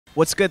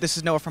What's good? This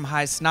is Noah from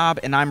Highsnob,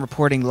 and I'm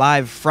reporting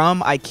live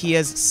from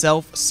IKEA's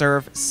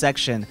self-serve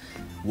section.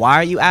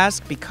 Why, you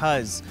ask?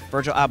 Because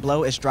Virgil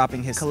Abloh is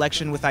dropping his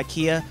collection with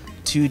IKEA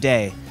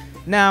today.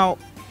 Now,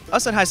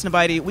 us at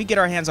Highsnobiety, we get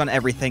our hands on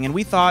everything, and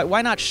we thought,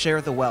 why not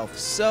share the wealth?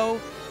 So,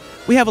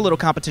 we have a little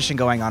competition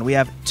going on. We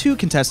have two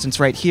contestants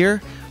right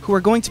here who are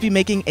going to be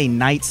making a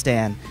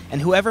nightstand,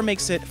 and whoever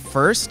makes it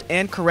first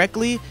and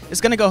correctly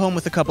is going to go home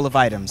with a couple of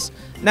items.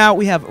 Now,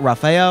 we have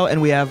Raphael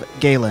and we have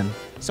Galen.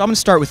 So I'm going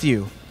to start with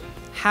you.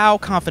 How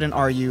confident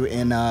are you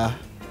in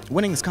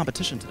winning this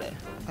competition today?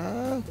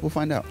 We'll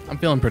find out. I'm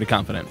feeling pretty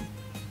confident.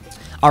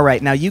 All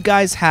right, now you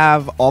guys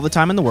have all the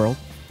time in the world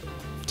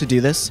to do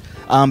this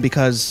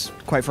because,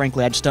 quite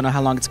frankly, I just don't know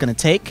how long it's going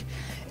to take.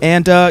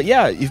 And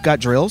yeah, you've got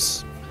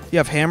drills, you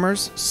have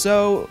hammers,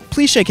 so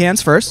please shake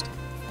hands first.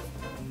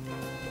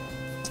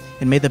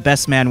 And may the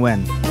best man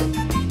win.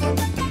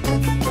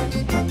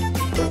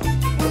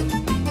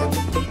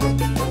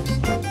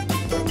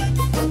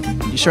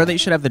 You sure that you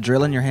should have the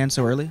drill in your hand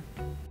so early?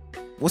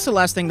 What's the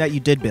last thing that you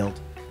did build?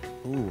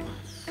 Ooh,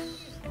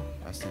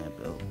 last thing I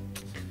built.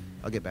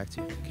 I'll get back to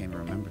you. I can't even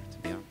remember, to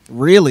be honest.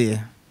 Really?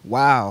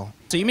 Wow.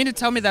 So you mean to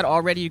tell me that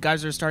already you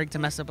guys are starting to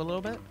mess up a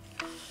little bit?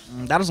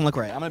 That doesn't look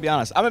right. I'm going to be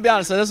honest. That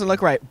doesn't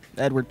look right.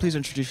 Edward, please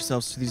introduce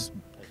yourselves to these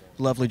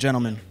lovely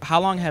gentlemen. How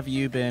long have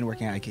you been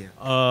working at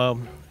IKEA?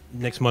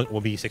 Next month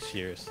will be 6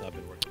 years I've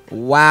been working.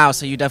 Wow,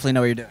 so you definitely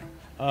know what you're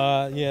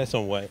doing. Yeah,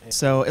 somewhat.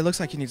 So it looks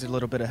like he needs a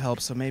little bit of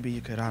help, so maybe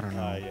you could, I don't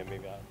know. Yeah,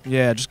 maybe I'll...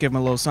 Yeah, just give him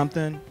a little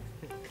something.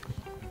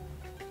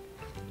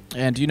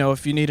 And, you know,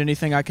 if you need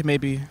anything, I could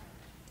maybe...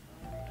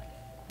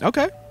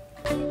 Okay.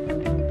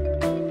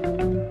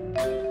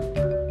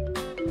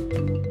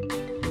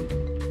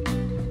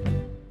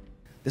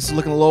 This is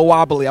looking a little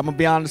wobbly, I'm going to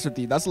be honest with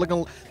you. That's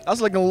looking a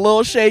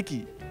little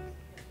shaky.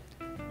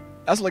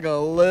 That's looking a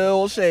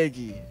little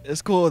shaky.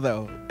 It's cool,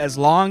 though. As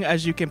long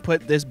as you can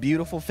put this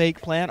beautiful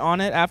fake plant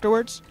on it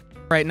afterwards.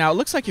 Right now, it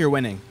looks like you're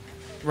winning,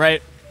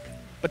 right?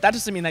 But that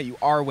doesn't mean that you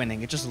are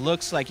winning. It just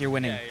looks like you're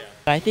winning.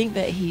 I think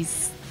that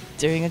he's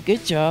doing a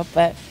good job,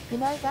 but you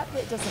know, that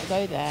bit doesn't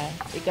go there.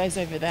 It goes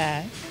over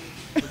there.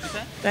 What'd you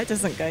say? That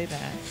doesn't go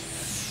there.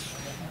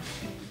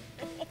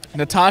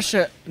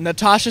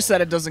 Natasha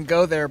said it doesn't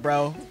go there,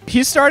 bro.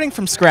 He's starting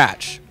from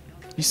scratch.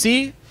 You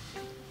see?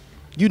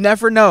 You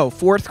never know.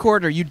 Fourth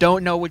quarter, you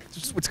don't know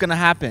what's going to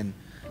happen.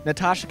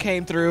 Natasha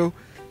came through,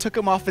 took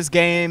him off his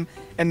game,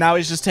 and now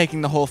he's just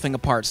taking the whole thing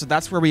apart. So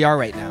that's where we are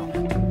right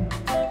now.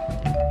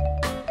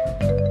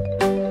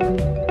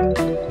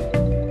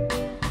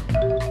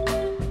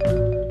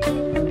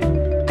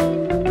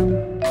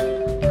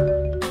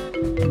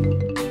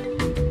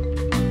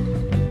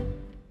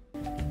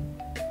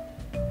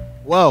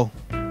 Whoa.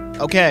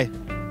 Okay.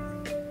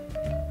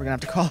 We're going to have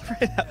to call it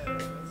right now.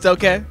 It's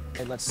okay.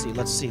 Hey, let's see.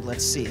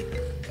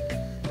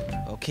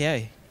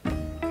 Okay.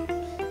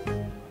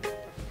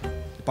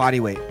 Body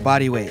weight.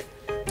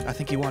 I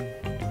think you won.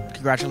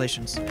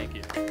 Congratulations. Thank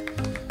you.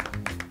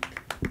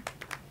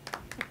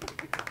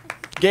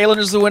 Galen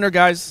is the winner,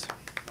 guys.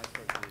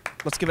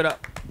 Let's give it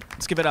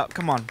up.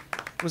 Come on.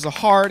 It was a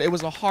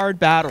hard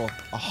battle.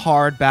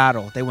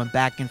 They went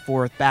back and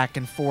forth.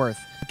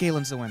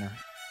 Galen's the winner.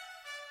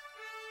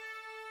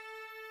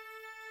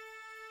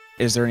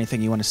 Is there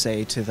anything you want to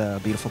say to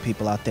the beautiful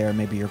people out there?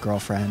 Maybe your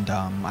girlfriend,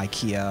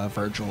 IKEA,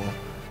 Virgil.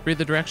 Read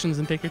the directions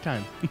and take your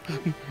time.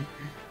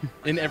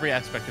 In every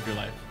aspect of your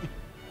life.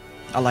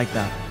 I like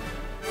that.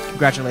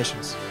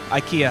 Congratulations.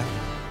 IKEA,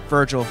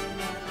 Virgil,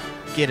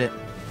 get it.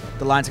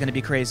 The line's going to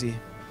be crazy.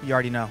 You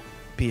already know.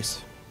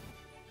 Peace.